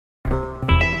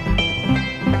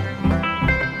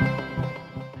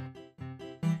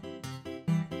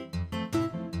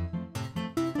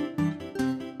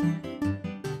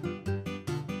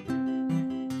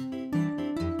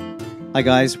Hi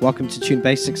guys, welcome to Tune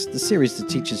Basics, the series that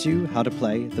teaches you how to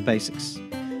play the basics.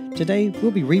 Today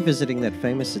we'll be revisiting that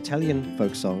famous Italian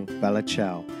folk song,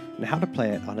 Ciao, and how to play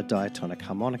it on a diatonic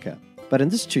harmonica. But in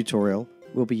this tutorial,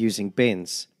 we'll be using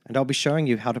bends, and I'll be showing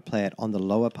you how to play it on the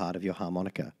lower part of your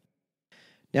harmonica.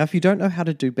 Now if you don't know how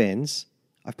to do bends,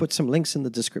 I've put some links in the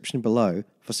description below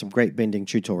for some great bending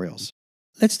tutorials.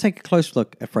 Let's take a close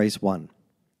look at phrase 1.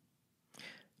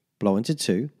 Blow into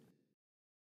 2.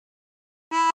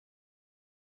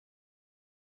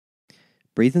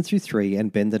 Breathe in through 3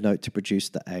 and bend the note to produce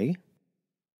the A.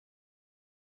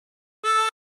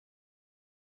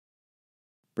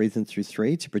 Breathe in through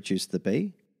 3 to produce the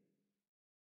B.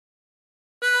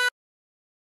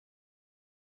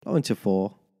 Blow into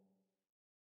 4.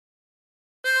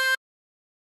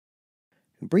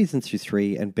 And breathe in through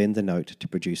 3 and bend the note to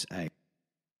produce A.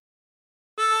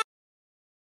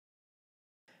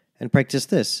 And practice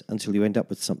this until you end up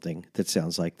with something that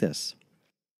sounds like this.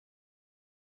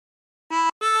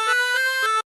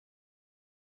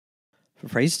 For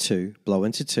phrase 2, blow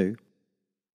into 2.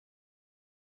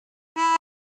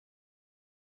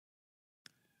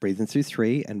 Breathe in through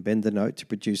 3 and bend the note to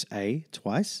produce A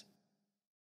twice.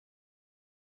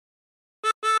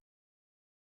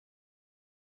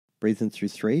 Breathe in through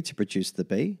 3 to produce the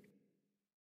B.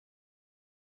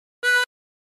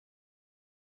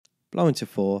 Blow into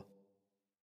 4.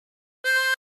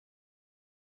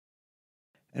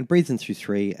 And breathe in through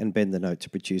 3 and bend the note to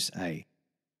produce A.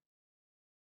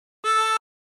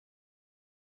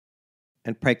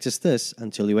 And practice this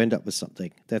until you end up with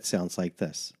something that sounds like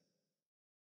this.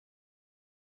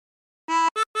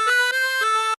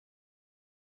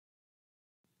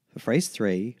 For phrase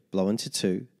 3, blow into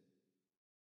 2.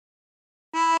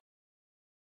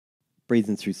 Breathe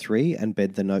in through 3 and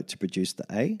bend the note to produce the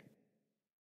A.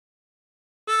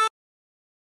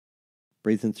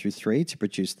 Breathe in through 3 to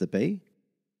produce the B.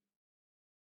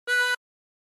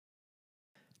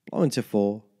 Blow into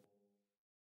 4.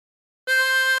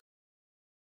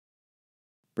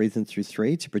 Breathe in through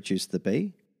 3 to produce the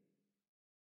B.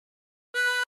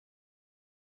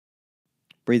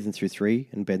 Breathe in through 3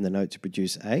 and bend the note to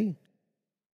produce A.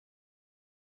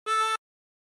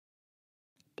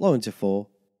 Blow into 4.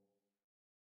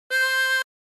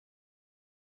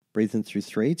 Breathe in through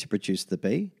 3 to produce the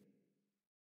B.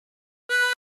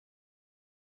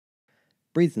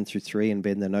 Breathe in through 3 and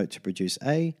bend the note to produce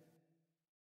A.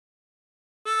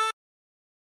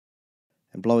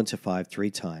 And blow into 5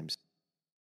 3 times.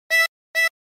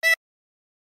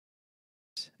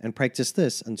 And practice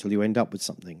this until you end up with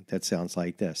something that sounds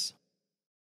like this.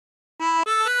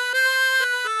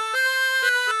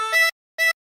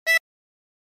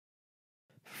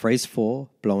 Phrase 4,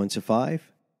 blow into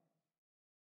 5.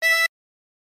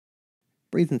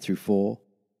 Breathe in through 4.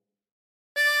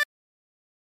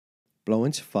 Blow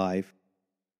into 5.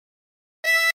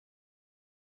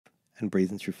 And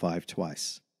breathe in through 5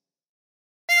 twice.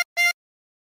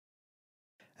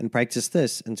 And practice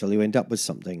this until you end up with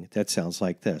something that sounds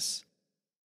like this.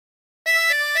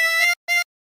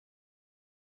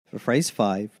 For phrase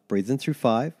 5, breathe in through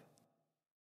 5.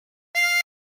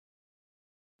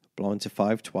 Blow into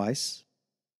 5 twice.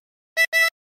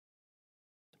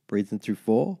 Breathe in through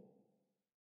 4.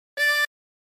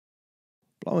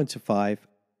 Blow into 5.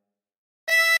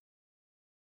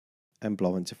 And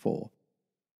blow into 4.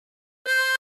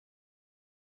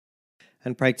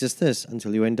 And practice this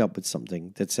until you end up with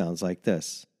something that sounds like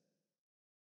this.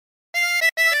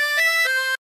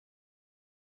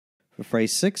 For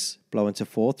phrase 6, blow into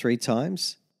 4 3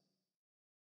 times.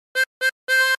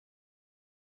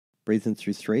 Breathe in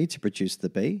through 3 to produce the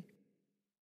B.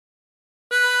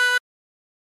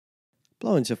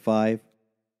 Blow into 5.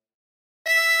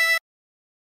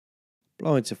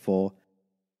 Blow into 4.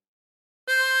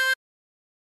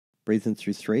 Breathe in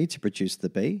through 3 to produce the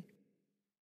B.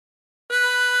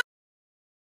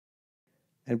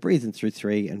 And breathe in through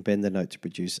 3 and bend the note to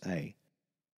produce A.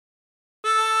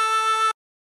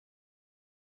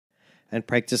 And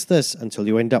practice this until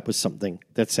you end up with something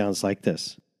that sounds like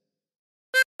this.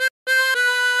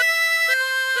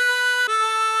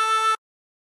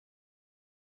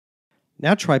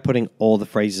 Now try putting all the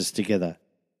phrases together.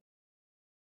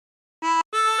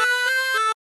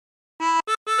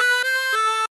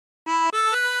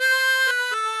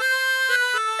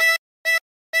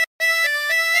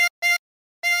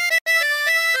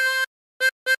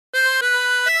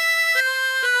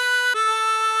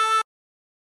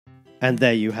 And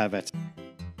there you have it.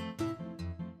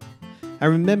 And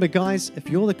remember guys,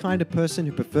 if you're the kind of person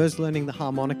who prefers learning the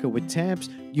harmonica with tabs,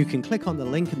 you can click on the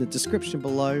link in the description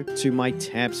below to my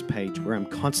tabs page where I'm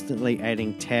constantly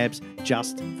adding tabs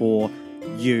just for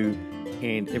you.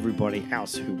 and everybody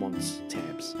else who wants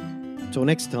tabs. Till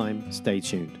next time, stay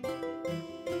tuned.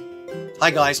 Hi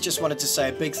guys, just wanted to say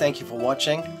a big thank you for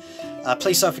watching.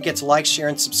 Please don't forget to like, share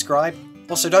and subscribe.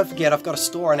 Also don't forget I've got a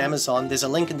store on Amazon. There's a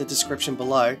link in the description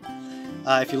below.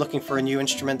 If you're looking for a new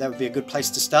instrument, that would be a good place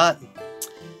to start.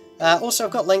 Also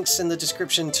I've got links in the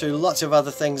description to lots of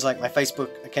other things like my Facebook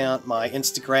account, my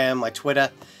Instagram, my Twitter.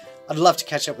 I'd love to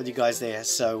catch up with you guys there.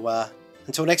 So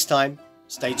until next time,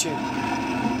 stay tuned.